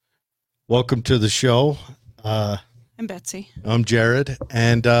Welcome to the show. I'm Betsy. I'm Jared,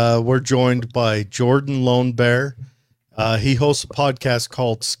 and we're joined by Jordan LoneBear. He hosts a podcast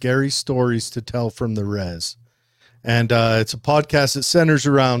called Scary Stories to Tell from the Res. And it's a podcast that centers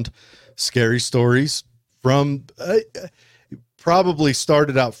around scary stories from probably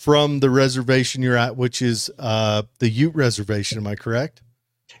started out from the reservation you're at, which is the Ute Reservation. Am I correct?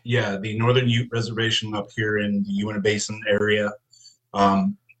 Yeah, the Northern Ute Reservation up here in the Uinta Basin area.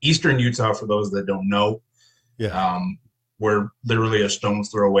 Eastern Utah, for those that don't know. Yeah. We're literally a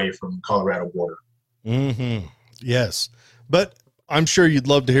stone's throw away from the Colorado border. Mm-hmm. Yes. But I'm sure you'd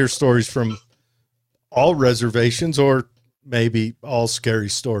love to hear stories from all reservations, or maybe all scary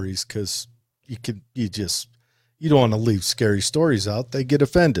stories, because you don't want to leave scary stories out. They get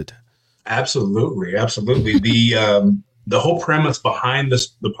offended. Absolutely. The whole premise behind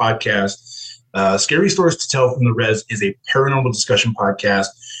the podcast, Scary Stories to Tell from the Res, is a paranormal discussion podcast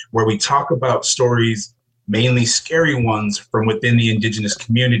where we talk about stories, mainly scary ones, from within the indigenous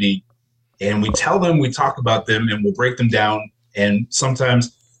community. And we talk about them, and we'll break them down. And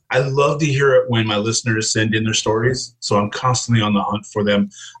sometimes I love to hear it when my listeners send in their stories. So I'm constantly on the hunt for them.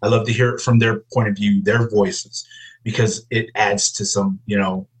 I love to hear it from their point of view, their voices, because it adds to some,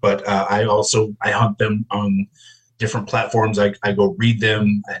 but I hunt them on different platforms. I go read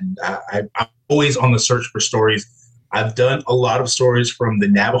them, and I'm always on the search for stories. I've done a lot of stories from the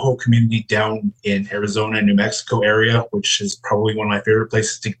Navajo community down in Arizona and New Mexico area, which is probably one of my favorite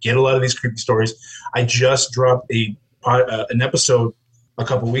places to get a lot of these creepy stories. I just dropped an episode a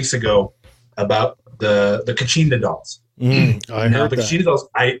couple of weeks ago about the Kachina dolls. I heard the that. Kachina dolls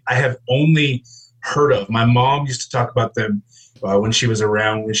I have only heard of. My mom used to talk about them when she was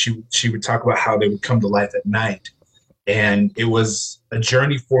around, when she would talk about how they would come to life at night. And it was a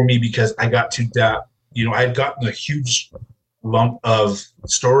journey for me, because I got to I had gotten a huge lump of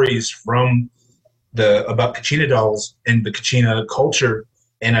stories from about Kachina dolls and the Kachina culture,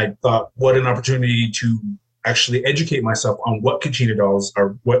 and I thought, what an opportunity to actually educate myself on what Kachina dolls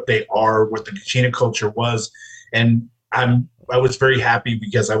are, what they are, what the Kachina culture was. And I was very happy,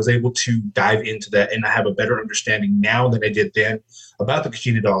 because I was able to dive into that, and I have a better understanding now than I did then about the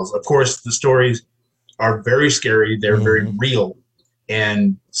Kachina dolls. Of course, the stories are very scary; they're very real,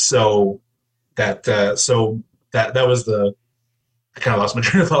 and so that was I kind of lost my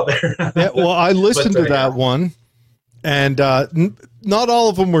train of thought there. Yeah, well, I listened to that one, and not all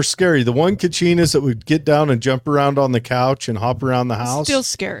of them were scary. The one Kachinas that would get down and jump around on the couch and hop around the house, Still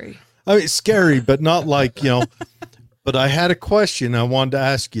scary. I mean, scary, but not like, But I had a question. I wanted to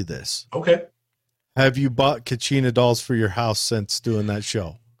ask you this. Okay. Have you bought Kachina dolls for your house since doing that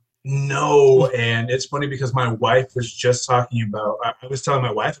show? No, and it's funny, because my wife was just talking about. I was telling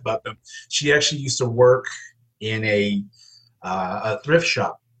my wife about them. She actually used to work in a thrift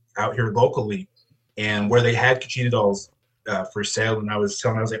shop out here locally, and where they had Kachina dolls for sale. And I was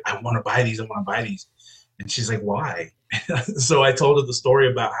telling her, I was like, I want to buy these. And she's like, why? So I told her the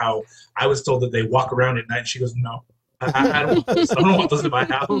story about how I was told that they walk around at night. And she goes, no, I don't want those. I don't want those in my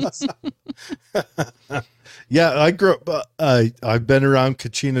house. Yeah, I grew up. I've been around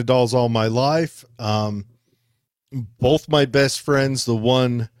Kachina dolls all my life. Both my best friends, the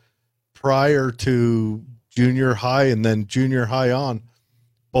one prior to junior high and then junior high on,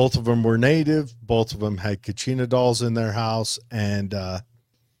 both of them were native. Both of them had Kachina dolls in their house. And at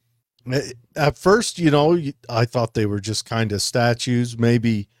first, I thought they were just kind of statues,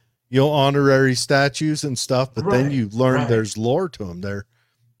 maybe, honorary statues and stuff. But then you learn there's lore to them.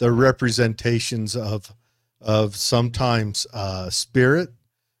 They're representations of sometimes spirit,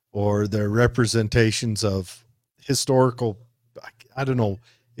 or they're representations of historical. I don't know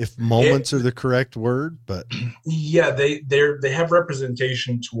if moments are the correct word, but yeah, they have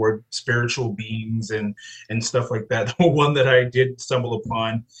representation toward spiritual beings and stuff like that. The one that I did stumble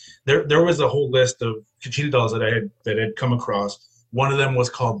upon, there was a whole list of Kachina dolls that I had come across. One of them was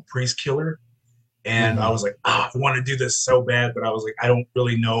called Priest Killer, and I was like, I want to do this so bad, but I was like, I don't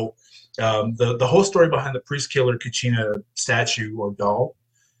really know. The whole story behind the Priest Killer Kachina statue or doll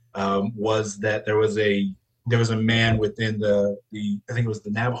was that there was a man within the I think it was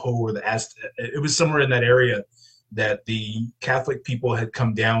the Navajo or the Aztec. It was somewhere in that area that the Catholic people had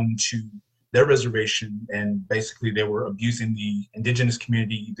come down to their reservation, and basically they were abusing the indigenous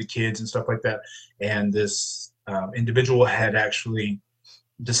community, the kids and stuff like that. And this individual had actually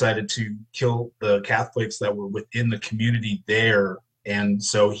decided to kill the Catholics that were within the community there. And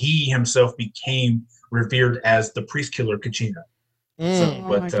so he himself became revered as the Priest Killer Kachina. So, Oh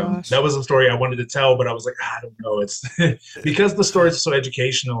but my gosh. that was a story I wanted to tell, but I was like, I don't know. It's because the story is so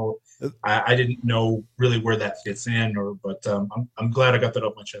educational. I didn't know really where that fits in, but I'm glad I got that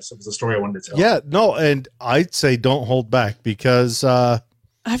off my chest. It was a story I wanted to tell. Yeah, no, and I'd say don't hold back because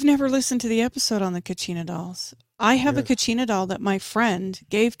I've never listened to the episode on the Kachina dolls. I have a Kachina doll that my friend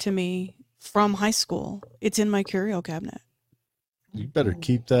gave to me from high school. It's in my curio cabinet. you better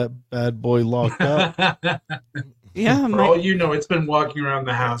keep that bad boy locked up. Yeah, For all you know, it's been walking around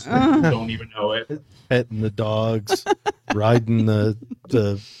the house and you don't even know it. Petting the dogs, riding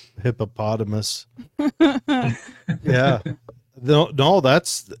the hippopotamus. Yeah. No,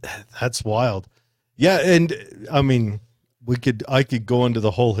 that's wild. Yeah, and I mean, I could go into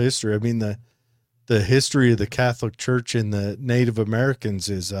the whole history. I mean, the history of the Catholic Church and the Native Americans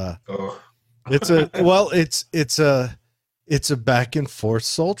is it's a back and forth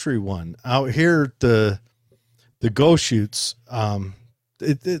sultry one. Out here the Goshutes,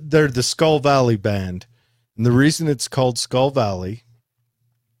 they're the Skull Valley band. And the reason it's called Skull Valley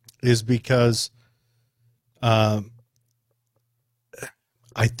is because I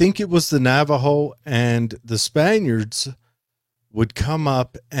think it was the Navajo and the Spaniards would come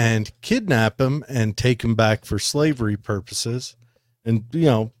up and kidnap him and take him back for slavery purposes and,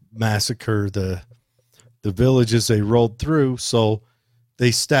 massacre the villages they rolled through. So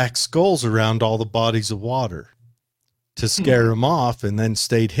they stacked skulls around all the bodies of water to scare them off, and then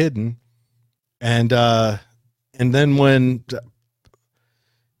stayed hidden. And then when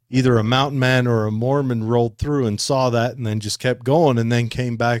either a mountain man or a Mormon rolled through and saw that and then just kept going, and then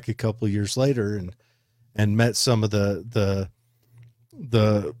came back a couple of years later and met some of the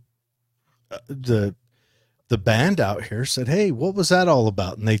band out here, said, "Hey, what was that all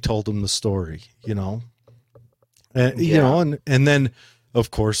about?" And they told him the story, and then of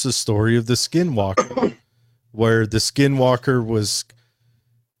course the story of the Skinwalker, where the Skinwalker was,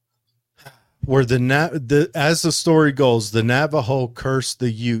 where as the story goes, the Navajo cursed the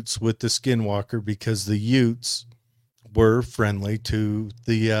Utes with the Skinwalker because the Utes were friendly to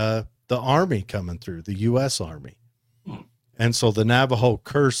the army coming through, the U.S. Army. And so the Navajo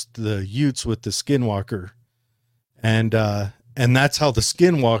cursed the Utes with the Skinwalker. And that's how the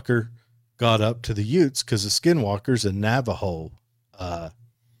Skinwalker got up to the Utes, because the Skinwalker's a Navajo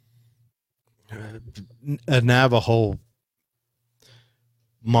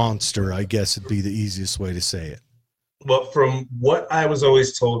monster, I guess would be the easiest way to say it. Well, from what I was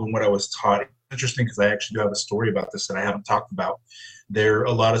always told and what I was taught, interesting, because I actually do have a story about this that I haven't talked about. There are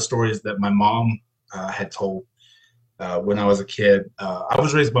a lot of stories that my mom had told when I was a kid. I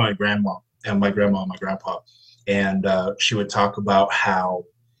was raised by my grandma and my grandpa, and she would talk about how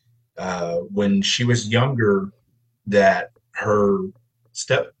when she was younger, that her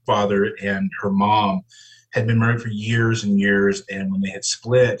stepfather and her mom had been married for years and years, and when they had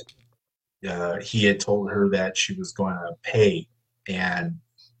split, he had told her that she was going to pay, and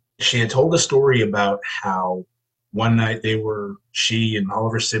she had told a story about how one night she and all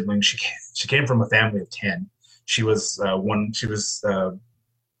of her siblings, she came from a family of 10. She was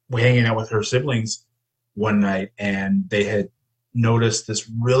hanging out with her siblings one night, and they had noticed this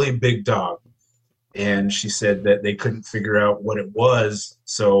really big dog, and she said that they couldn't figure out what it was.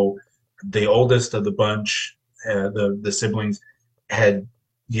 So the oldest of the bunch, the siblings, had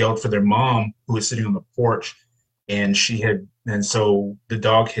yelled for their mom, who was sitting on the porch, and so the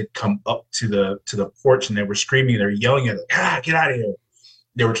dog had come up to the porch, and they were screaming, they were yelling at it, get out of here.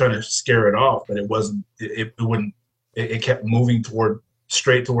 They were trying to scare it off, but it wasn't. It wouldn't. It kept moving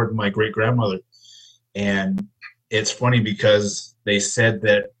straight toward my great grandmother, and it's funny because they said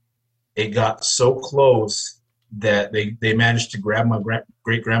that it got so close that they managed to grab my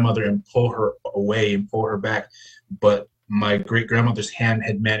great grandmother and pull her away and pull her back, but my great grandmother's hand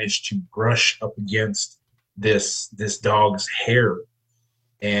had managed to brush up against this dog's hair,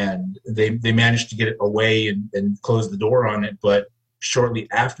 and they managed to get it away and close the door on it. But shortly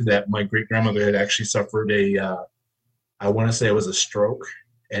after that, my great grandmother had actually suffered I want to say it was a stroke,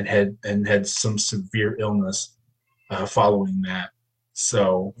 and had some severe illness following that.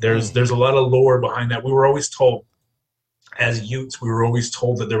 So there's a lot of lore behind that. We were always told, as Utes,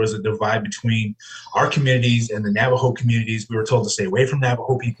 that there was a divide between our communities and the Navajo communities. We were told to stay away from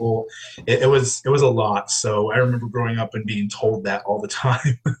Navajo people. It was a lot. So I remember growing up and being told that all the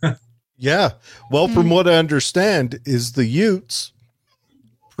time. Yeah. Well, from what I understand, is the Utes,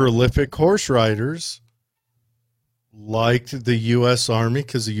 prolific horse riders, liked the U.S. Army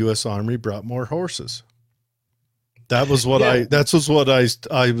because the U.S. Army brought more horses. That was what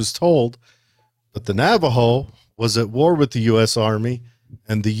I was told. But the Navajo was at war with the U.S. Army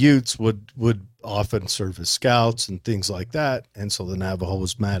and the Utes would often serve as scouts and things like that. And so the Navajo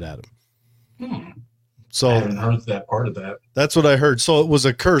was mad at him. So I haven't heard that part of that. That's what I heard. So it was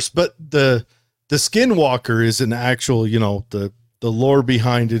a curse, but the skinwalker is an actual, the lore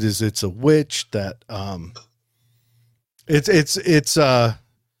behind it is it's a witch that, it's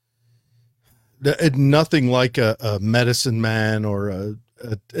nothing like a medicine man or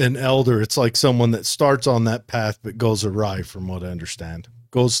an elder. It's like someone that starts on that path, but goes awry from what I understand,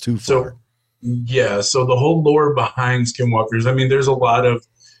 goes too far. So the whole lore behind skinwalkers, I mean, there's a lot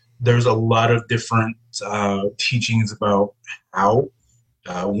of different teachings about how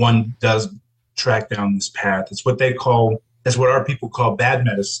one does track down this path. It's what our people call bad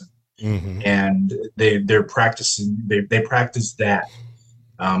medicine. Mm-hmm. And they're practicing, they practice that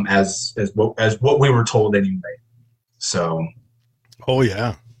as what we were told anyway. So. Oh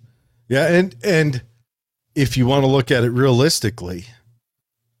yeah. Yeah. And if you want to look at it realistically,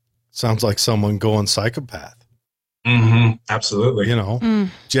 sounds like someone going psychopath. Mm-hmm. Absolutely.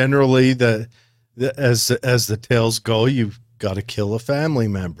 Generally as the tales go, you've got to kill a family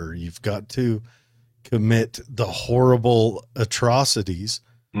member. You've got to commit the horrible atrocities.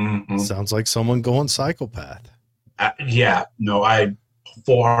 Mm-hmm. Sounds like someone going psychopath. I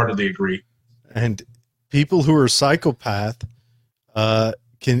full-heartedly agree. And people who are psychopath can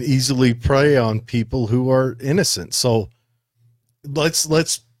easily prey on people who are innocent. So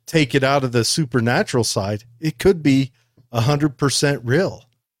let's take it out of the supernatural side. It could be 100% real.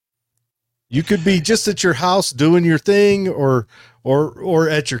 You could be just at your house doing your thing or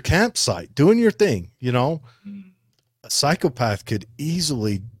at your campsite doing your thing. A psychopath could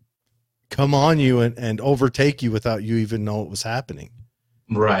easily come on you and overtake you without you even know it was happening.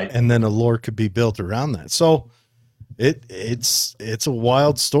 Right. And then a lore could be built around that. So it's a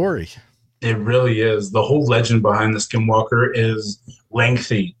wild story. It really is. The whole legend behind the Skinwalker is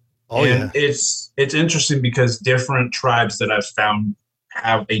lengthy. Oh, and yeah. It's interesting because different tribes that I've found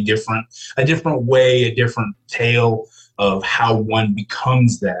have a different way, a different tale of how one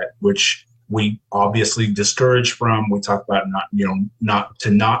becomes that, which we obviously discourage from. We talk about not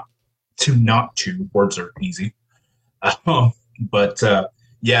to. Words are easy. But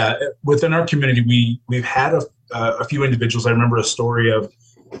within our community, we've had a few individuals. I remember a story of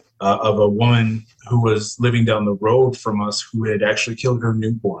a woman who was living down the road from us who had actually killed her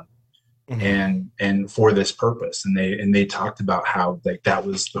newborn. Mm-hmm. and for this purpose, and they talked about how that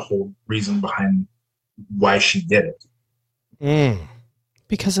was the whole reason behind why she did it.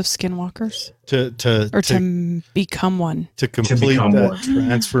 Because of skinwalkers, to become one, to complete that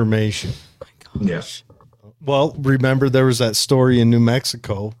transformation. Oh my gosh. Yes. Well, remember there was that story in New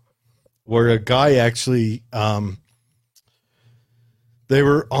Mexico where a guy actually they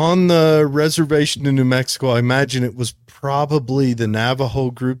were on the reservation in New Mexico. I imagine it was probably the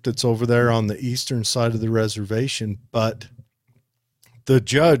Navajo group that's over there on the eastern side of the reservation. But the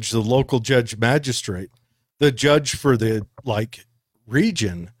local judge magistrate, the judge for the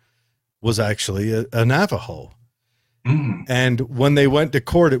region was actually a Navajo. Mm. And when they went to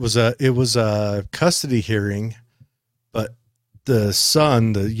court, it was a custody hearing, but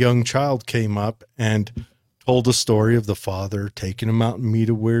the young child came up and told the story of the father taking him out and meet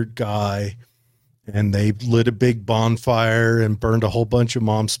a weird guy. And they lit a big bonfire and burned a whole bunch of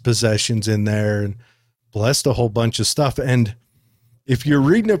mom's possessions in there and blessed a whole bunch of stuff. And if you're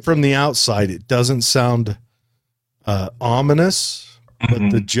reading it from the outside, it doesn't sound ominous,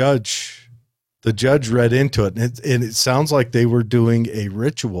 but the judge read into it, and it sounds like they were doing a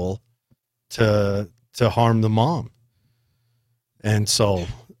ritual to harm the mom. And so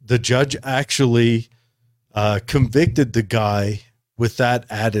the judge actually convicted the guy with that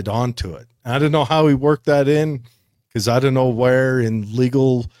added onto it. I don't know how he worked that in, because I don't know where in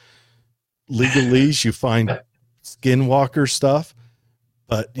legalese you find skinwalker stuff.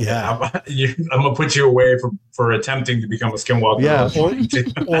 But yeah, I'm gonna put you away for attempting to become a skinwalker. Yeah,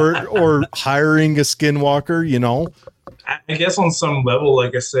 or hiring a skinwalker. I guess on some level,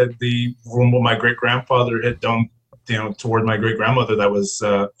 like I said, from what my great grandfather had done, toward my great grandmother, that was,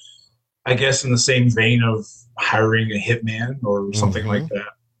 I guess, in the same vein of hiring a hitman or something like that.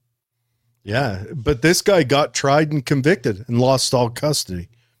 Yeah, but this guy got tried and convicted and lost all custody.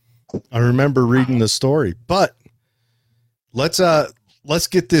 I remember reading the story, but let's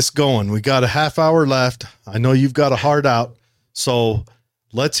get this going. We got a half hour left. I know you've got a heart out, so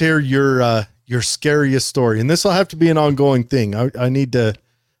let's hear your scariest story. And this will have to be an ongoing thing.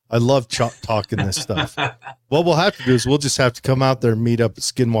 I love talking this stuff. What we'll have to do is we'll just have to come out there and meet up at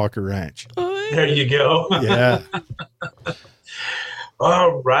Skinwalker Ranch. There you go. Yeah.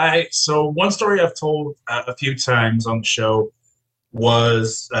 All right. So one story I've told a few times on the show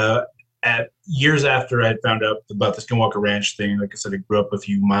was at years after I'd found out about the Skinwalker Ranch thing. Like I said, I grew up a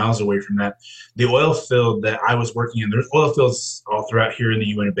few miles away from that. The oil field that I was working in, there's oil fields all throughout here in the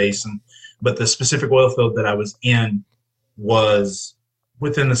Uinta Basin, but the specific oil field that I was in was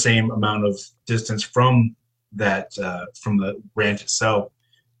within the same amount of distance from that from the ranch itself.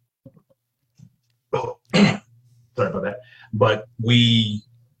 Oh, sorry about that. But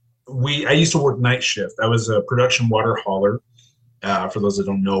I used to work night shift. I was a production water hauler. For those that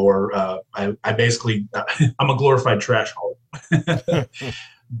don't know, or I basically I'm a glorified trash hauler.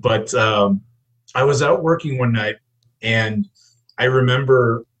 But I was out working one night, and I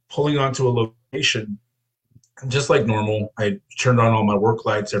remember pulling onto a location just like normal. I turned on all my work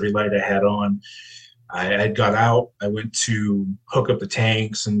lights, every light I had on. I got out. I went to hook up the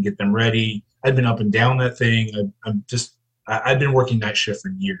tanks and get them ready. I'd been up and down that thing. I'd been working night shift for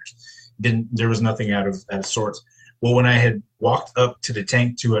years. There was nothing out of sorts. Well, when I had walked up to the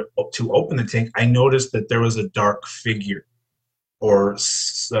tank to open the tank, I noticed that there was a dark figure or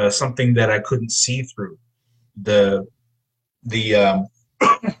something that I couldn't see through. The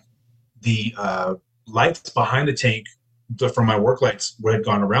lights behind the tank from my work lights had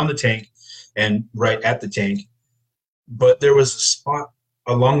gone around the tank and right at the tank, but there was a spot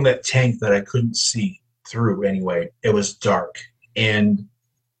along that tank that I couldn't see through anyway. It was dark, and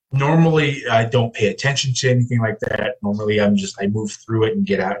normally I don't pay attention to anything like that. Normally I move through it and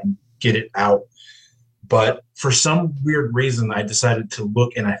get it out. But for some weird reason, I decided to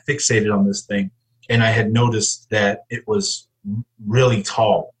look, and I fixated on this thing, and I had noticed that it was really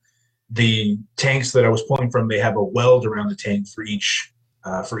tall. The tanks that I was pulling from, they have a weld around the tank for each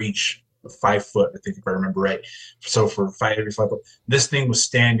 5 foot, I think, if I remember right. So for every 5 foot, this thing was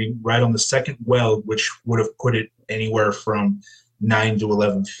standing right on the second weld, which would have put it anywhere from 9 to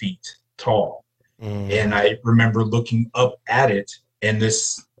 11 feet tall. And I remember looking up at it, and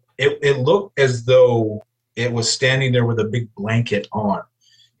it looked as though it was standing there with a big blanket on.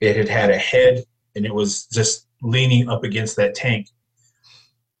 It had a head, and it was just leaning up against that tank.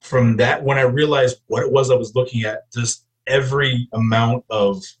 From that, when I realized what it was I was looking at, just every amount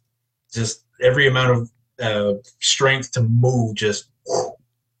of strength to move,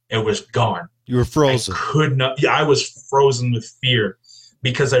 it was gone. You were frozen. I was frozen with fear,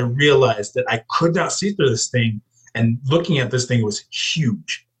 because I realized that I could not see through this thing, and looking at this thing was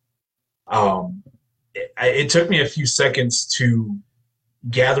huge. It took me a few seconds to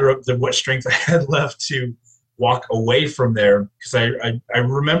gather up what strength I had left to walk away from there, because I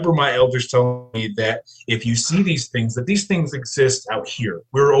remember my elders telling me that if you see these things, that these things exist out here.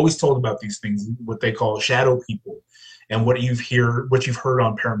 We were always told about these things, what they call shadow people, and what you've heard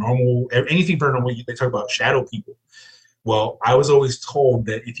on paranormal, anything paranormal, they talk about shadow people. Well, I was always told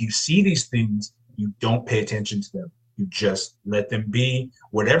that if you see these things, you don't pay attention to them. You just let them be,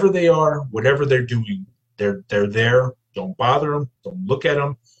 whatever they are, whatever they're doing. They're there. Don't bother them. Don't look at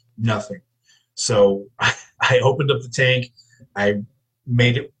them. Nothing. So I opened up the tank. I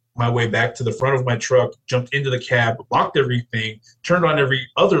made it my way back to the front of my truck, jumped into the cab, locked everything, turned on every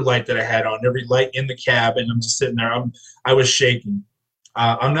other light that I had on, every light in the cab, and I'm just sitting there. I was shaking.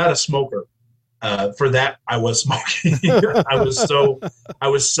 I'm not a smoker. For that, I was smoking. I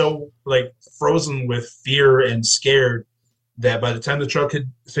was so like frozen with fear and scared that by the time the truck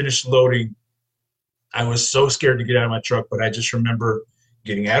had finished loading, I was so scared to get out of my truck. But I just remember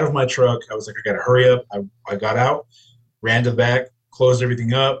getting out of my truck. I was like, I got to hurry up. I got out, ran to the back, closed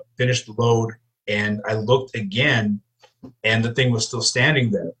everything up, finished the load, and I looked again, and the thing was still standing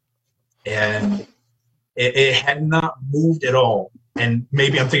there. And it had not moved at all. And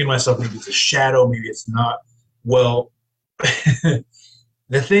maybe I'm thinking to myself, maybe it's a shadow, maybe it's not. Well, the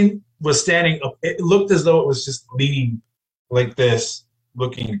thing was standing up. It looked as though it was just leaning like this,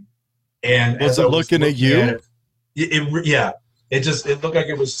 looking. And was it looking at you? Yeah. It looked like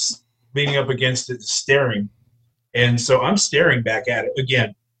it was leaning up against it, staring. And so I'm staring back at it.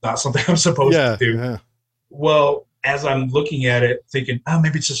 Again, not something I'm supposed to do. Yeah. Well, as I'm looking at it, thinking, oh,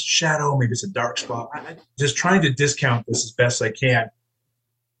 maybe it's just a shadow, maybe it's a dark spot. I'm just trying to discount this as best I can.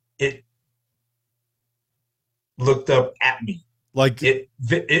 It looked up at me. Like it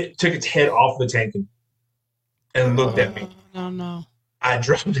took its head off the tank and looked at me. No. I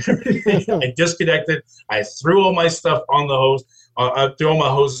dropped everything. I disconnected. I threw all my stuff on the hose. I threw all my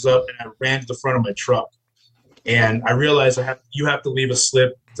hoses up, and I ran to the front of my truck. And I realized you have to leave a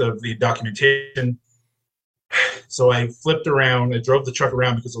slip of the documentation. So I flipped around. I drove the truck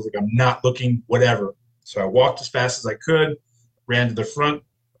around because I was like, I'm not looking, whatever. So I walked as fast as I could, ran to the front,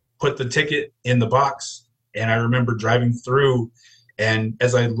 put the ticket in the box, and I remember driving through. And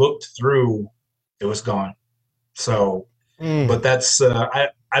as I looked through, it was gone. So But that's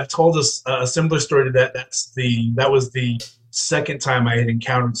I've told us a similar story to that. That was the second time I had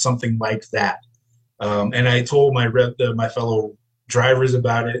encountered something like that, and I told my fellow drivers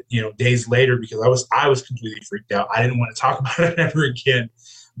about it, days later, because I was completely freaked out. I didn't want to talk about it ever again.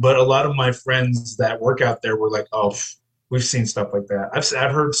 But a lot of my friends that work out there were like, "Oh, we've seen stuff like that."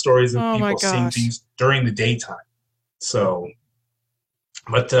 I've heard stories of people seeing things during the daytime. So,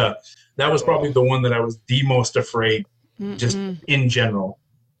 but that was probably the one that I was the most afraid, just in general.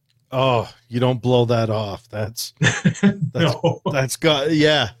 Oh, you don't blow that off. That's No. That's got,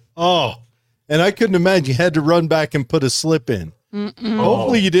 yeah. Oh, and I couldn't imagine you had to run back and put a slip in.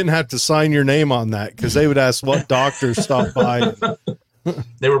 Hopefully you didn't have to sign your name on that, because they would ask what doctor stopped by.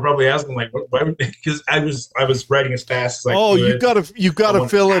 They were probably asking like, why? Because I was writing as fast as I could. Oh, you gotta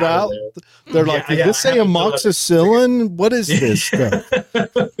fill it out. They're like, "Did this say amoxicillin? What is this stuff?"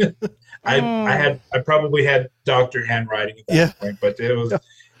 I probably had doctor handwriting at that point, but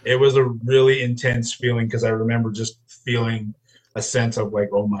it was a really intense feeling, because I remember just feeling a sense of like,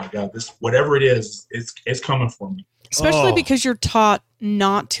 oh my God, this, whatever it is, it's coming for me. Especially because you're taught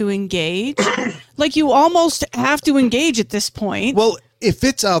not to engage. Like, you almost have to engage at this point. Well, if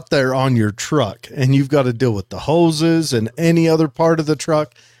it's out there on your truck and you've got to deal with the hoses and any other part of the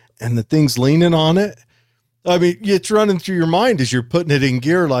truck and the thing's leaning on it, I mean, it's running through your mind as you're putting it in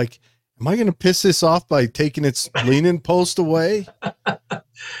gear. Like, am I going to piss this off by taking its leaning post away?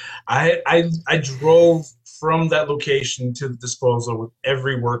 I drove from that location to the disposal with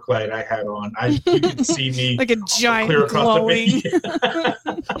every work light I had on. You could see me like a giant clear across glowing.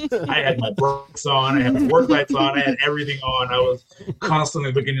 I had my brakes on, I had my work lights on, I had everything on. I was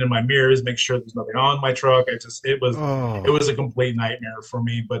constantly looking into my mirrors, make sure there's nothing on my truck. It was a complete nightmare for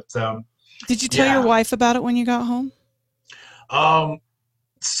me. But did you tell your wife about it when you got home?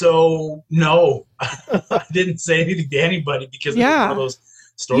 So no, I didn't say anything to anybody, because it was one of those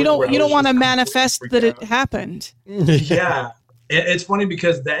stories. You don't want to manifest that it happened. Yeah, it's funny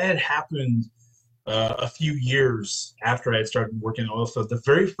because that had happened a few years after I had started working in the oil field. The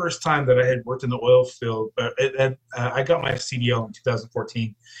very first time that I had worked in the oil field, I got my CDL in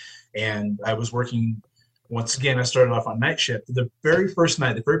 2014, and I was working. Once again, I started off on night shift. The very first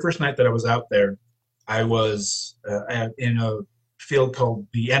night that I was out there, I was in a field called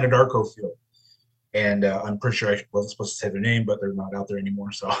the Anadarko field. And I'm pretty sure I wasn't supposed to say their name, but they're not out there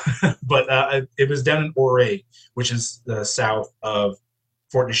anymore. So, but it was down in Ouray, which is the south of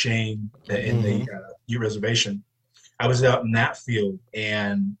Fort Duchesne in the Ute Reservation. I was out in that field,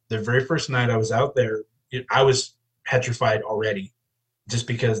 and the very first night I was out there, I was petrified already, just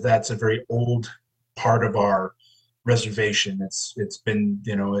because that's a very old part of our reservation. It's been,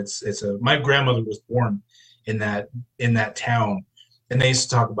 my grandmother was born in that town. And they used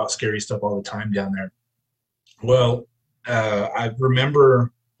to talk about scary stuff all the time down there. Well, I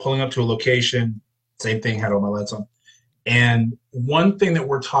remember pulling up to a location, same thing, had all my lights on. And one thing that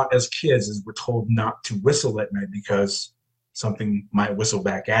we're taught as kids is we're told not to whistle at night because something might whistle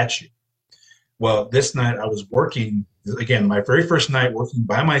back at you. Well, this night I was working, again, my very first night working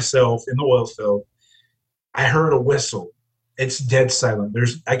by myself in the oil field. I heard a whistle. It's dead silent.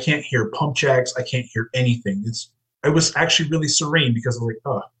 I can't hear pump jacks. I can't hear anything. It was actually really serene, because I was like,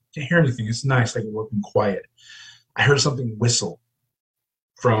 oh, I can't hear anything. It's nice. I can work in quiet. I heard something whistle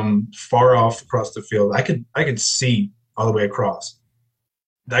from far off across the field. I could see all the way across.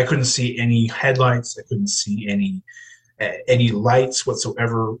 I couldn't see any headlights. I couldn't see any lights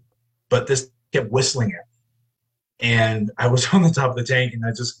whatsoever. But this kept whistling at me. And I was on the top of the tank, and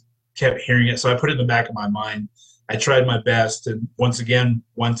I just kept hearing it. So I put it in the back of my mind. I tried my best. And once again,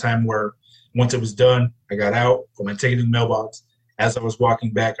 one time where once it was done, I got out, put my ticket in the mailbox. As I was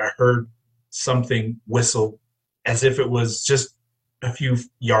walking back, I heard something whistle as if it was just a few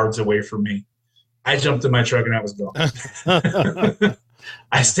yards away from me. I jumped in my truck and I was gone.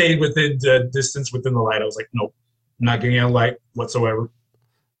 I stayed within the distance within the light. I was like, nope, I'm not getting out of light whatsoever.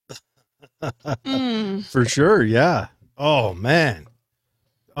 For sure, yeah. Oh, man.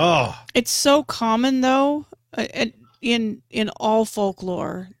 Oh. It's so common, though, in all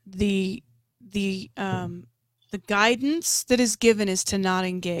folklore, the guidance that is given is to not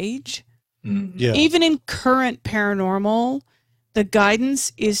engage. Yeah. Even in current paranormal, the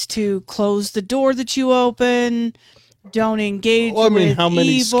guidance is to close the door that you open, don't engage. Well, I mean, with how many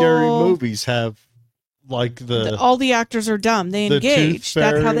evil. scary movies have like all the actors are dumb. They engage.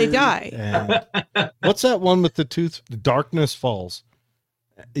 That's how they die. What's that one with the tooth? Darkness Falls.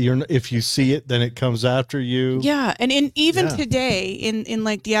 If you see it, then it comes after you. Yeah, and even today in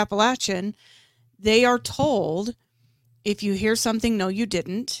like the Appalachian, they are told, if you hear something, no, you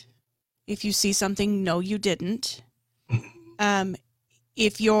didn't. If you see something, no, you didn't.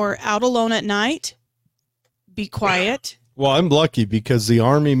 If you're out alone at night, be quiet. Well, I'm lucky because the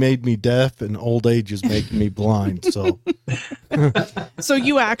Army made me deaf and old age is making me blind. So, so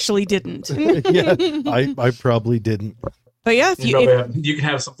you actually didn't. Yeah, I probably didn't. But yeah, you can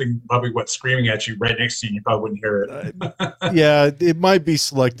have something probably screaming at you right next to you, and you probably wouldn't hear it. Yeah, it might be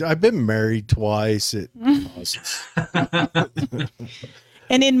selective. I've been married twice. And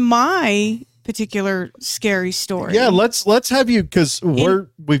in my particular scary story, yeah, let's have you, because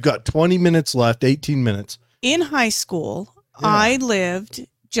we've got 20 minutes left, 18 minutes. In high school, yeah. I lived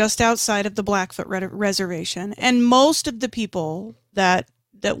just outside of the Blackfoot Reservation, and most of the people that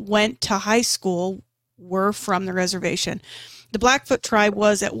went to high school were from the reservation. The Blackfoot tribe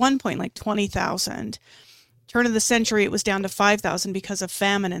was at one point like 20,000. Turn of the century, it was down to 5,000 because of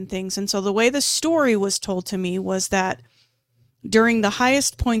famine and things. And so the way the story was told to me was that during the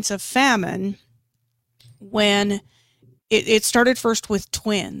highest points of famine, when it started first with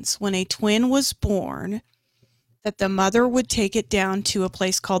twins, when a twin was born, that the mother would take it down to a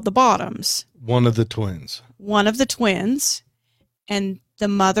place called the Bottoms. One of the twins, and the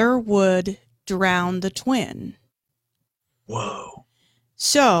mother would drown the twin. Whoa.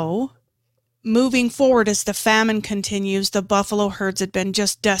 So, moving forward, as the famine continues, the buffalo herds had been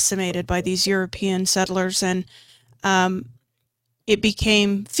just decimated by these European settlers, and it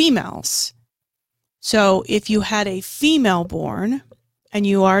became females. So, if you had a female born, and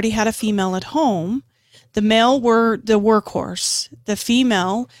you already had a female at home, the male were the workhorse, the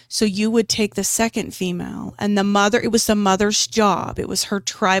female, so you would take the second female, and it was the mother's job. It was her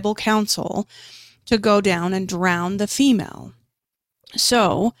tribal council to go down and drown the female.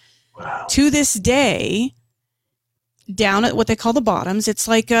 So, wow. To this day, down at what they call the Bottoms, it's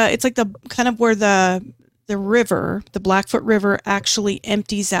like the kind of where the river, the Blackfoot River, actually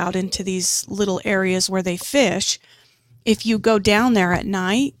empties out into these little areas where they fish. If you go down there at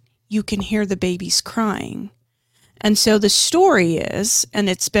night, you can hear the babies crying. And so the story is, and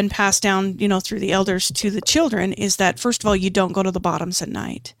it's been passed down, through the elders to the children, is that, first of all, you don't go to the Bottoms at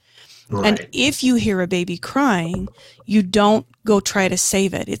night. Right. And if you hear a baby crying, you don't go try to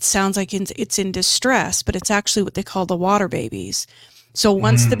save it. It sounds like it's in distress, but it's actually what they call the water babies. So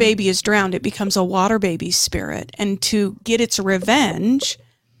once the baby is drowned, it becomes a water baby spirit. And to get its revenge,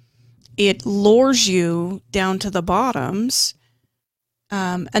 it lures you down to the Bottoms,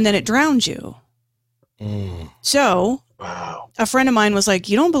 and then it drowns you. So wow. A friend of mine was like,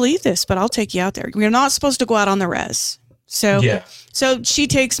 you don't believe this, but I'll take you out there. We're not supposed to go out on the res. So she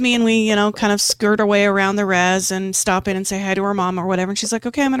takes me, and we, kind of skirt our way around the res and stop in and say hi to her mom or whatever. And she's like,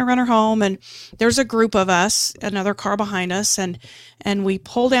 okay, I'm going to run her home. And there's a group of us, another car behind us. And we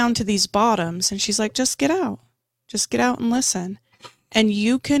pull down to these Bottoms, and she's like, just get out and listen. And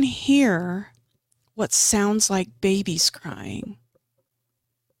you can hear what sounds like babies crying.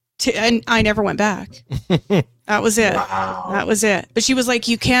 And I never went back. That was it. Wow. That was it. But she was like,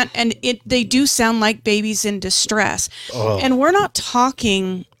 you can't, and they do sound like babies in distress. Oh. And we're not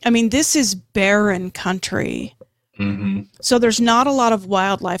talking, this is barren country. Mm-hmm. So there's not a lot of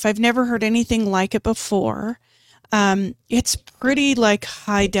wildlife. I've never heard anything like it before. It's pretty like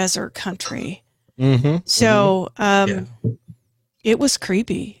high desert country. Mm-hmm. So It was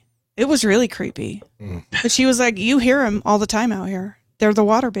creepy. It was really creepy. But she was like, you hear them all the time out here. They're the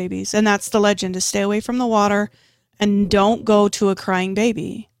water babies. And that's the legend, to stay away from the water and don't go to a crying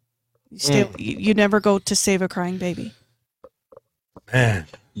baby. You never go to save a crying baby. Man,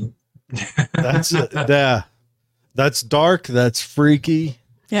 that's that's dark. That's freaky.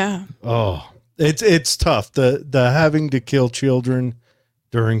 Yeah. Oh, it's tough. The having to kill children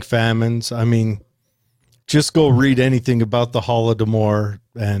during famines. Just go read anything about the Holodomor,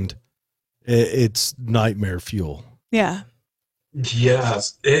 and it's nightmare fuel. Yeah.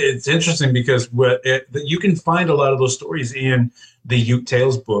 Yes, it's interesting because you can find a lot of those stories in the Ute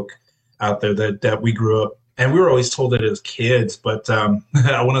Tales book out there that we grew up, and we were always told it as kids. But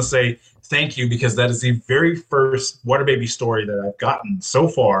I want to say thank you, because that is the very first water baby story that I've gotten so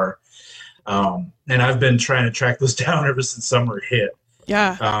far, and I've been trying to track those down ever since summer hit.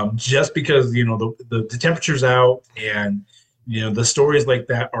 Yeah. Just because the temperature's out, and the stories like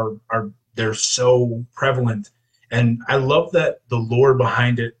that they're so prevalent. And I love that the lore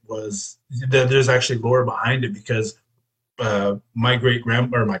behind it was that there's actually lore behind it, because my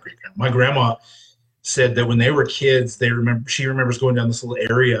grandma said that when they were kids, she remembers going down this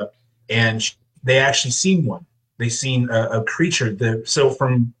little area, and they actually seen one. They seen a creature. So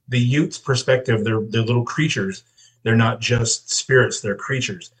from the Utes' perspective, they're little creatures. They're not just spirits; they're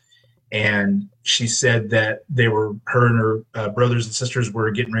creatures. And she said that her and her brothers and sisters were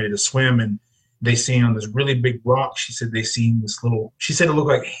getting ready to swim, and they seen on this really big rock. She said they seen this little. She said it looked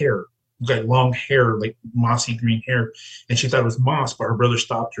like hair, like long hair, like mossy green hair, and she thought it was moss. But her brother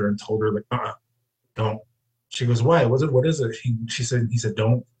stopped her and told her like, don't. She goes, why? What is it? She said, he said,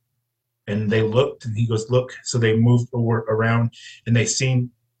 don't. And they looked, and he goes, look. So they moved around, and they seen.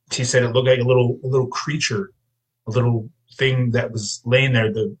 She said it looked like a little creature, a little thing that was laying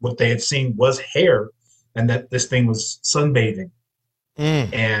there. What they had seen was hair, and that this thing was sunbathing.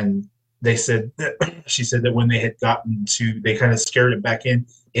 And they said that she said that when they had gotten to, they kind of scared it back in.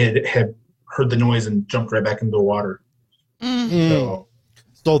 It had heard the noise and jumped right back into the water. So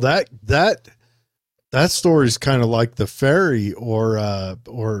that story is kind of like the fairy,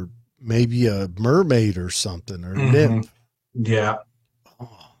 or maybe a mermaid or something, or nymph. Yeah.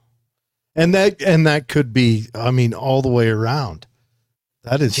 And that could be, I mean, all the way around.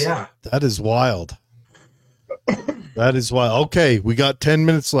 That is wild. That is wild. Okay, we got 10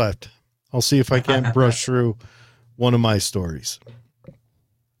 minutes left. I'll see if I can't brush through one of my stories.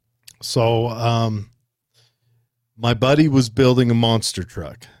 So, my buddy was building a monster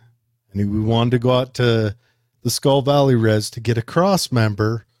truck, and we wanted to go out to the Skull Valley Res to get a cross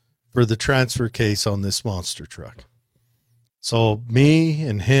member for the transfer case on this monster truck. So me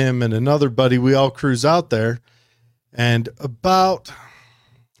and him and another buddy, we all cruise out there, and about,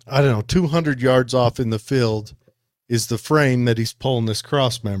 200 yards off in the field is the frame that he's pulling this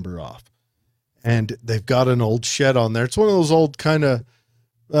cross member off. And they've got an old shed on there. It's one of those old kind of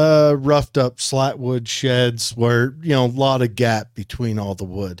roughed up slatwood sheds where, a lot of gap between all the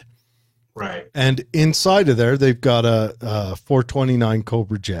wood. Right. And inside of there, they've got a 429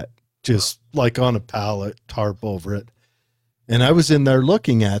 Cobra Jet, just like on a pallet, tarp over it. And I was in there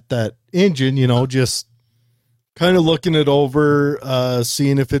looking at that engine, just kind of looking it over,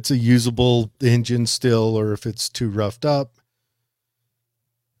 seeing if it's a usable engine still or if it's too roughed up.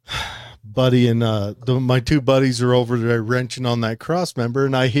 Buddy and my two buddies are over there wrenching on that cross member,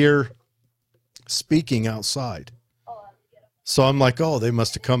 and I hear speaking outside. So I'm like, oh, they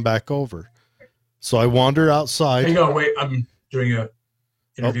must have come back over. So I wander outside. Hang on, wait, I'm doing a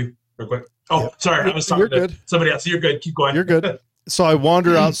interview real quick. Oh, yep. Sorry, I was talking to somebody else. You're good. Keep going. You're good. So I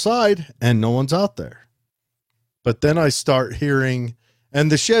wander outside, and no one's out there. But then I start hearing,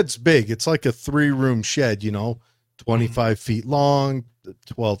 and the shed's big. It's like a 3-room shed, 25 feet long,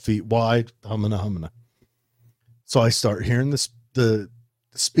 12 feet wide, humming. So I start hearing the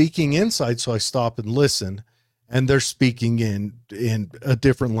speaking inside. So I stop and listen, and they're speaking in a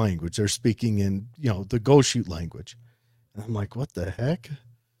different language. They're speaking in, the Go Shoot language. And I'm like, what the heck?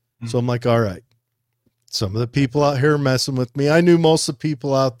 So I'm like, all right, some of the people out here are messing with me. I knew most of the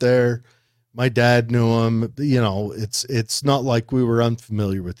people out there. My dad knew them. It's not like we were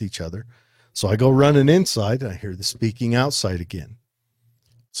unfamiliar with each other. So I go running inside, and I hear the speaking outside again.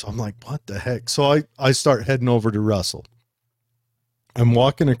 So I'm like, what the heck? So I start heading over to Russell. I'm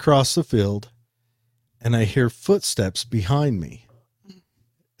walking across the field, and I hear footsteps behind me.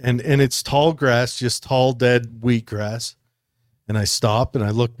 And it's tall grass, just tall, dead wheatgrass. And I stop and I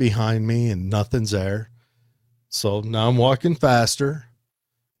look behind me, and nothing's there. So now I'm walking faster,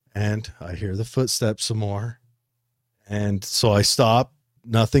 and I hear the footsteps some more. And so I stop,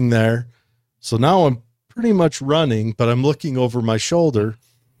 nothing there. So now I'm pretty much running, but I'm looking over my shoulder,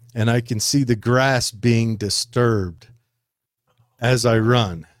 and I can see the grass being disturbed as I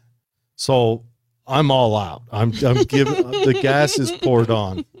run. So I'm all out. I'm giving, the gas is poured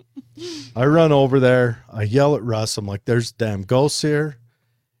on. I run over there. I yell at Russ. I'm like, there's damn ghosts here.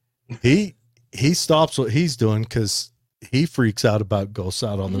 He stops what he's doing because he freaks out about ghosts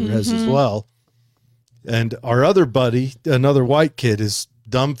out on the res as well. And our other buddy, another white kid, is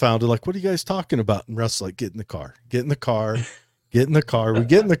dumbfounded. Like, what are you guys talking about? And Russ like, get in the car. We get in the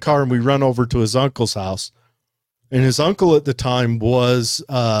car, and we run over to his uncle's house. And his uncle at the time was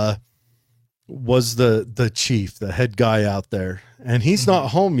the chief, the head guy out there. And he's not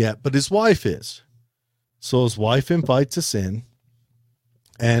home yet, but his wife is. So his wife invites us in,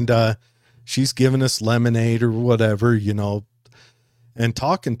 and she's giving us lemonade or whatever, and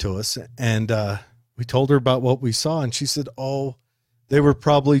talking to us. And we told her about what we saw, and she said, oh, they were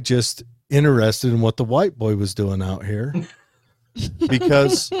probably just interested in what the white boy was doing out here.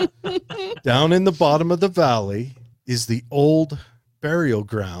 Because down in the bottom of the valley is the old burial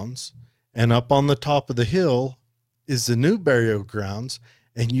grounds, and up on the top of the hill is the new burial grounds,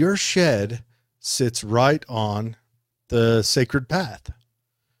 and your shed sits right on the sacred path.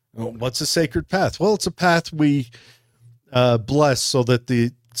 What's a sacred path? Well, it's a path we bless so that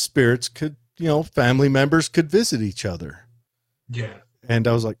the spirits could, family members could visit each other. Yeah. And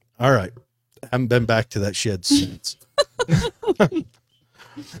I was like, all right, I haven't been back to that shed since.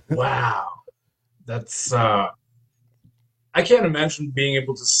 Wow. That's I can't imagine being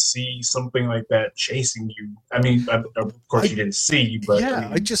able to see something like that chasing you. I mean, of course you didn't see, but yeah, I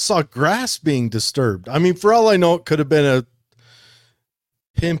mean, I just saw grass being disturbed. I mean, for all I know, it could have been a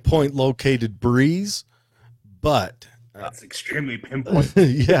pinpoint located breeze, but that's extremely pinpoint.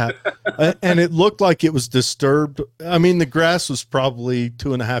 yeah, and it looked like it was disturbed. I mean, the grass was probably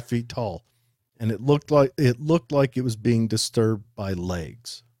 2.5 feet tall, and it looked like it was being disturbed by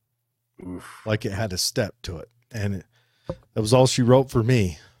legs. Oof. Like it had a step to it, and that was all she wrote for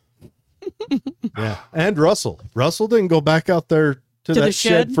me. Yeah, and Russell didn't go back out there to that the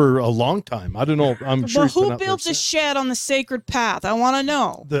shed for a long time. I don't know. I'm sure. But who builds a shed on the sacred path? I want to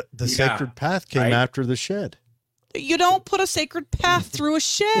know. The sacred path came after the shed. You don't put a sacred path through a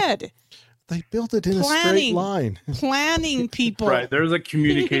shed. They built it in a straight line. Planning people. Right. There's a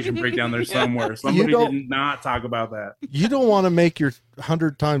communication breakdown there somewhere. Somebody did not talk about that. You don't want to make your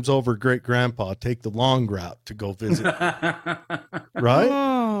 100 times over great grandpa take the long route to go visit. Right?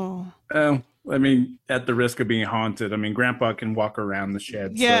 Oh. I mean, at the risk of being haunted, I mean, grandpa can walk around the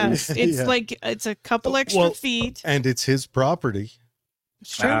shed. Yes. So. It's like, it's a couple extra feet. And it's his property.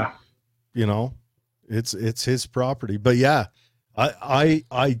 Sure. You know, it's his property. But yeah,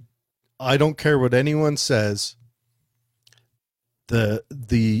 I don't care what anyone says.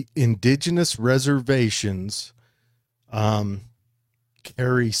 The indigenous reservations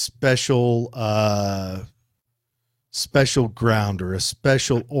carry special ground or a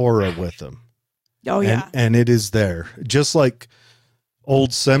special aura with them. Oh yeah. And it is there. Just like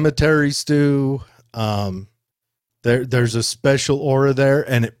old cemeteries do. There's a special aura there,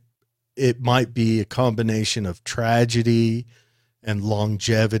 and it might be a combination of tragedy and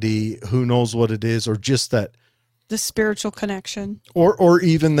longevity, who knows what it is, or just that the spiritual connection, or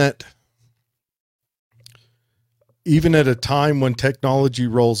even that, even at a time when technology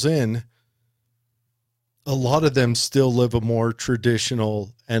rolls in, a lot of them still live a more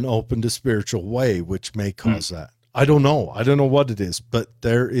traditional and open to spiritual way, which may cause that. I don't know what it is, but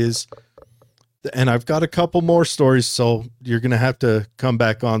there is, and I've got a couple more stories, so you're going to have to come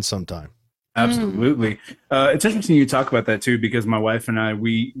back on sometime. Absolutely. It's interesting you talk about that too, because my wife and I,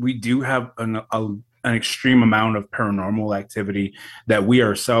 we do have an extreme amount of paranormal activity that we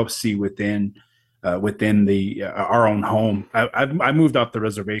ourselves see within the our own home. I moved off the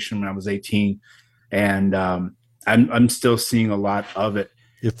reservation when I was 18, and I'm still seeing a lot of it.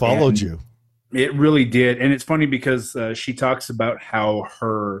 It followed you. It really did, and it's funny because she talks about how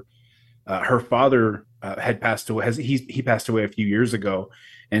her father had passed away. He passed away a few years ago.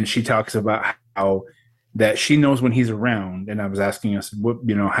 And she talks about how that she knows when he's around. And I was asking us,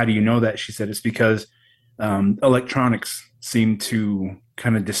 how do you know that? She said, it's because electronics seem to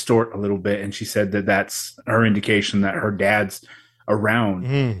kind of distort a little bit. And she said that that's her indication that her dad's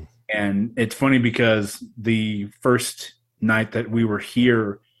around. And it's funny because the first night that we were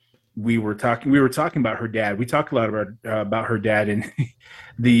here, we were talking about her dad. We talked a lot about her dad in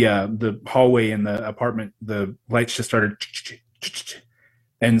the hallway in the apartment. The lights just started.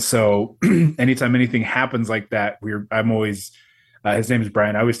 And so anytime anything happens like that, I'm always, his name is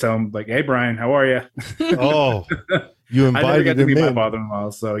Brian. I always tell him like, hey, Brian, how are you? Oh, you invited I never got to him meet in. my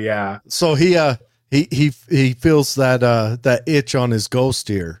father-in-law. So yeah. So he feels that itch on his ghost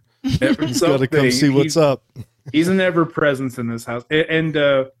ear. He's got to come see what's up. He's an ever presence in this house. And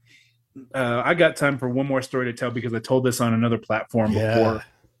I got time for one more story to tell because I told this on another platform before.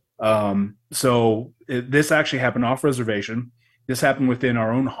 So this actually happened off reservation. This happened within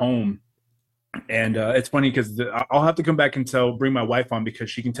our own home. And it's funny because I'll have to come back and bring my wife on because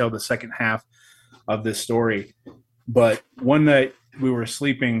she can tell the second half of this story. But one night we were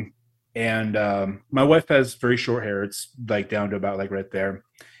sleeping, and my wife has very short hair. It's like down to about like right there.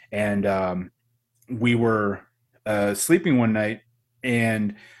 And we were sleeping one night,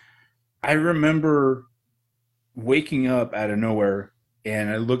 and I remember waking up out of nowhere, and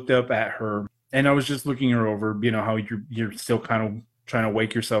I looked up at her, and I was just looking her over, how you're still kind of trying to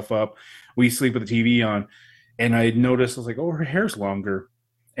wake yourself up. We sleep with the TV on, and I noticed, I was like, oh, her hair's longer.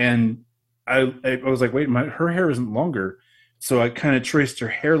 And I was like, wait, her hair isn't longer. So I kind of traced her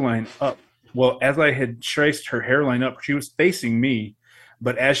hairline up. Well, as I had traced her hairline up, she was facing me.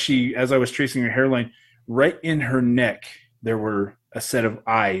 But as I was tracing her hairline, right in her neck, there were a set of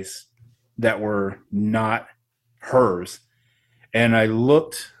eyes that were not hers. And I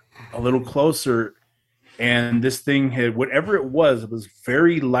looked a little closer, and this thing had, whatever it was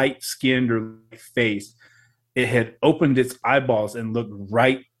very light-skinned or light-faced. It had opened its eyeballs and looked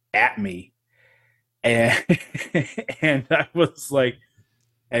right at me. And I was like,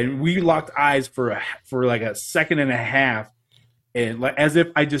 and we locked eyes for like a second and a half. and like as if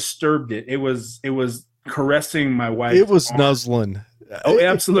I disturbed it. It was caressing my wife. It was nuzzling. Oh,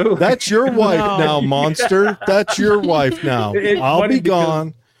 absolutely. That's your wife No. now, monster. That's your wife now. I'll be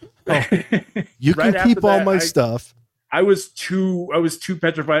gone. Oh, you right can keep after all that, my stuff. I was too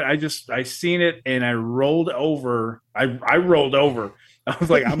petrified. I seen it and I rolled over. I rolled over. I was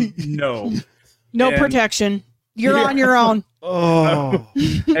like, no protection. You're on your own. Oh.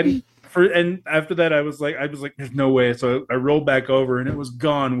 and after that I was like, there's no way. So I rolled back over and it was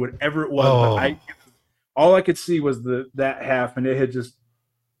gone, whatever it was. Oh. But all I could see was that half, and it had just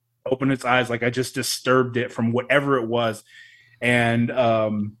opened its eyes, like I just disturbed it from whatever it was. And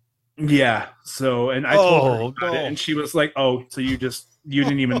yeah. So, and I told her about it, and she was like, "Oh, so you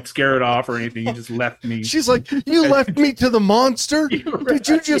didn't even scare it off or anything. You just left me." She's like, "You left me to the monster? Right. Did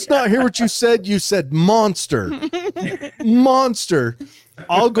you just not hear what you said? You said monster. Monster.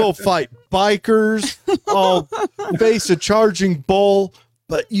 I'll go fight bikers. I'll face a charging bull,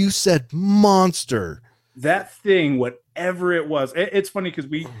 but you said monster." That thing, whatever it was, it's funny because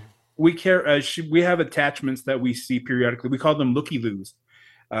we care. We have attachments that we see periodically. We call them looky-loos.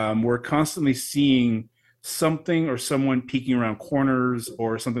 We're constantly seeing something or someone peeking around corners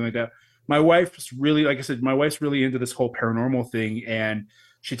or something like that. My wife's really, like I said, my wife's really into this whole paranormal thing, and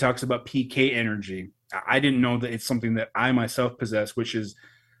she talks about PK energy. I didn't know that it's something that I myself possess, which is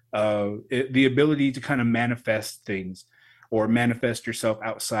the ability to kind of manifest things or manifest yourself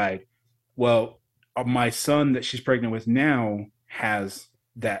outside. Well, my son that she's pregnant with now has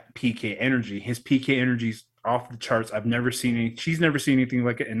that PK energy. His PK energy's off the charts. I've never seen any. She's never seen anything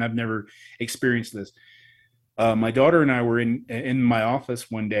like it, and I've never experienced this. My daughter and I were in my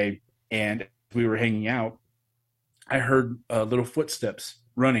office one day, and we were hanging out. I heard little footsteps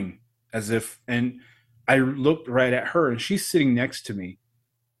running, and I looked right at her, and she's sitting next to me,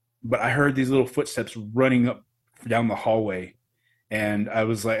 but I heard these little footsteps running up down the hallway. And I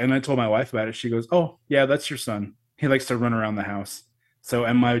was like, and I told my wife about it. She goes, "Oh, yeah, that's your son. He likes to run around the house." So,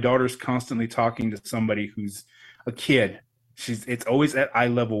 and my daughter's constantly talking to somebody who's a kid. It's always at eye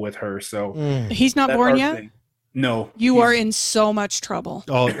level with her. So he's not born yet? Thing. No. You are in so much trouble.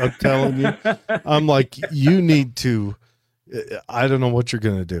 Oh, I'm telling you. I'm like, you need to, I don't know what you're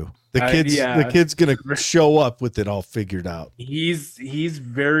going to do. The kid's going to show up with it all figured out. He's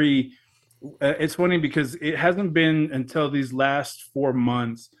very, it's funny because it hasn't been until these last 4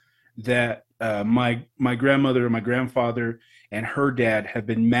 months that my grandmother and my grandfather and her dad have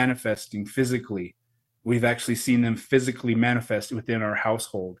been manifesting physically. We've actually seen them physically manifest within our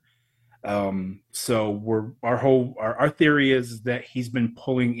household. So our theory is that he's been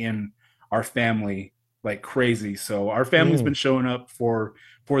pulling in our family like crazy. So our family's been showing up for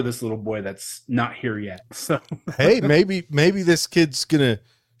this little boy that's not here yet. So hey, maybe this kid's gonna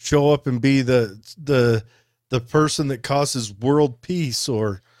show up and be the person that causes world peace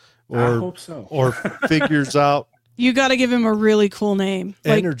or I hope so. Or figures out. You got to give him a really cool name.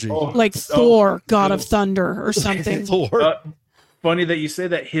 Energy. Like Thor, God of Thunder or something. Thor. Funny that you say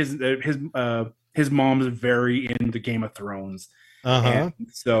that. His mom's very into Game of Thrones. And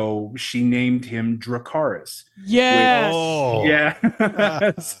so she named him Dracarys. Yes.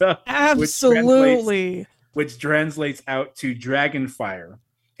 Yeah. So, absolutely. Which translates out to Dragonfire.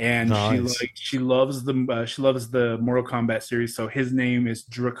 And nice. she loves the Mortal Kombat series. So his name is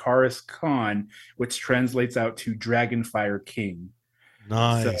Dracarys Khan, which translates out to Dragonfire King.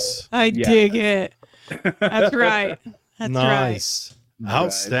 Nice. So, I dig it. That's right. That's nice. Right.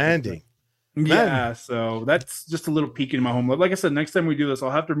 Outstanding. Yeah, Man. So that's just a little peek into my home life. Like I said, next time we do this, I'll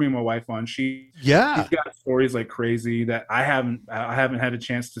have to bring my wife on. She's got stories like crazy that I haven't had a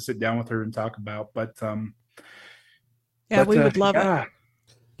chance to sit down with her and talk about. But we would love it.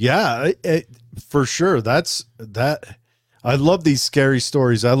 Yeah, for sure. That's that. I love these scary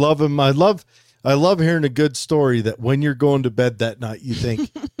stories. I love them. I love hearing a good story that when you're going to bed that night, you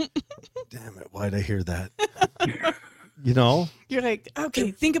think, "Damn it, why'd I hear that?" You know, you're like,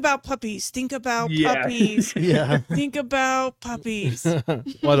 okay, think about puppies. Think about puppies. Yeah. Think about puppies. Well,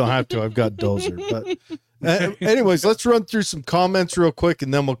 I don't have to. I've got Dozer. But anyways, let's run through some comments real quick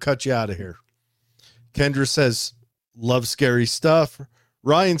and then we'll cut you out of here. Kendra says, "Love scary stuff."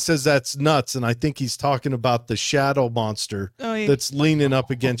 Ryan says that's nuts. And I think he's talking about the shadow monster that's leaning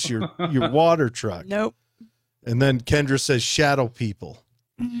up against your water truck. Nope. And then Kendra says shadow people.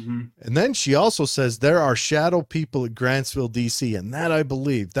 Mm-hmm. And then she also says there are shadow people at Grantsville, DC, and that I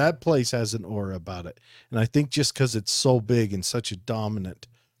believe that place has an aura about it. And I think just because it's so big and such a dominant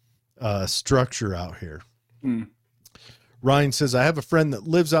structure out here. Ryan says, I have a friend that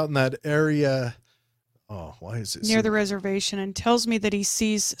lives out in that area. Oh, why is it near the reservation, and tells me that he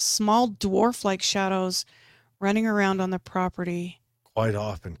sees small dwarf-like shadows running around on the property. Quite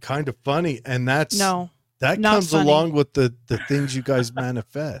often. Kind of funny. And that not comes funny. along with the things you guys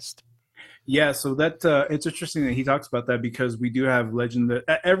manifest. Yeah, so that it's interesting that he talks about that, because we do have legend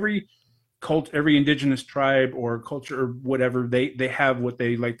that every indigenous tribe or culture or whatever, they have what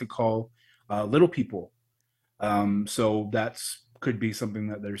they like to call little people. So that's could be something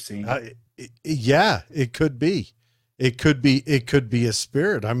that they're seeing. Yeah, it could be. It could be a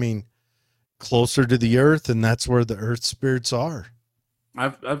spirit. I mean, closer to the earth, and that's where the earth spirits are.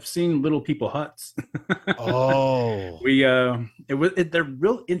 I've seen little people huts. Oh, they're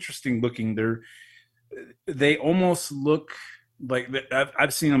real interesting looking. They almost look like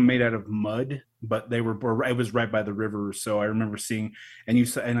I've seen them made out of mud, but it was right by the river. So I remember seeing, and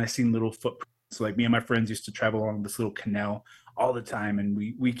I seen little footprints. So like me and my friends used to travel along this little canal all the time, and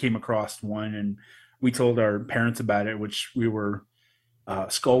we came across one, and we told our parents about it, which we were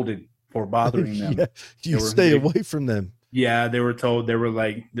scolded for bothering them. Yeah, you stay away from them. Yeah, they were told, they're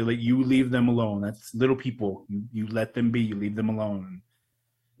like, you leave them alone. That's little people. You let them be. You leave them alone.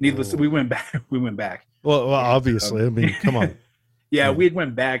 Needless, we went back. Well, obviously, I mean, come on. Yeah, we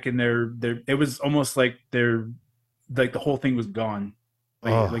went back, and it was almost like the whole thing was gone,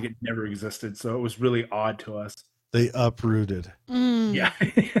 like it never existed. So it was really odd to us. They uprooted. Yeah.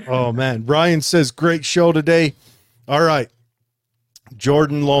 Oh man, Ryan says great show today. All right,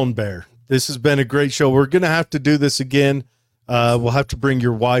 Jordan LoneBear. This has been a great show. We're going to have to do this again. We'll have to bring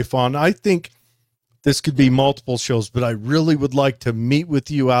your wife on. I think this could be multiple shows, but I really would like to meet with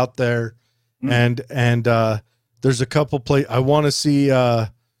you out there. And there's a couple I want to see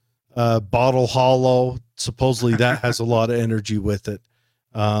Bottle Hollow. Supposedly that has a lot of energy with it.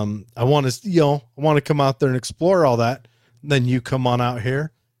 I want to come out there and explore all that. Then you come on out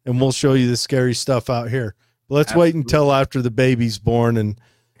here and we'll show you the scary stuff out here. But let's wait until after the baby's born and,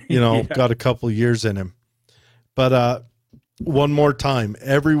 got a couple years in him. But one more time,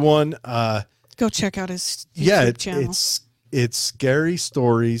 everyone, go check out his YouTube channel. It's Scary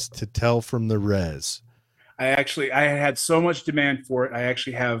Stories to Tell from the Res. I had so much demand for it. I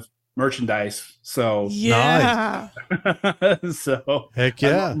actually have merchandise. So yeah. Nice. So heck yeah.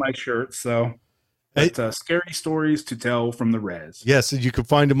 I love my shirt. So it's Scary Stories to Tell from the Res. Yes, you can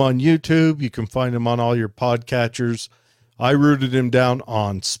find them on YouTube. You can find them on all your podcatchers. I rooted him down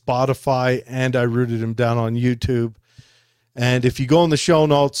on Spotify, and I rooted him down on YouTube. And if you go in the show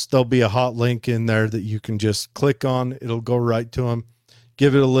notes, there'll be a hot link in there that you can just click on. It'll go right to him.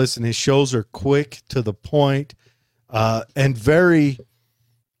 Give it a listen. His shows are quick, to the point, and very,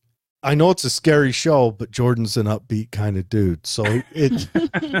 I know it's a scary show, but Jordan's an upbeat kind of dude. So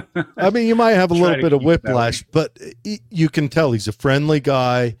I mean, you might have a little bit of whiplash, but you can tell he's a friendly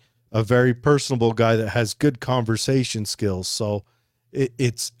guy, a very personable guy that has good conversation skills. So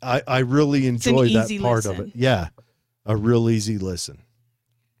I really enjoy that part of it. Yeah. A real easy listen.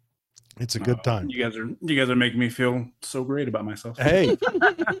 It's a good time. You guys are making me feel so great about myself. Hey,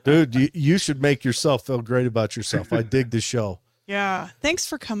 dude, you should make yourself feel great about yourself. I dig the show. Yeah. Thanks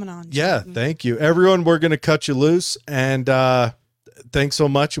for coming on, Jordan. Yeah. Thank you, everyone. We're going to cut you loose, and thanks so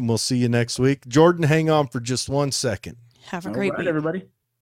much. And we'll see you next week. Jordan, hang on for just 1 second. Have a great week, everybody.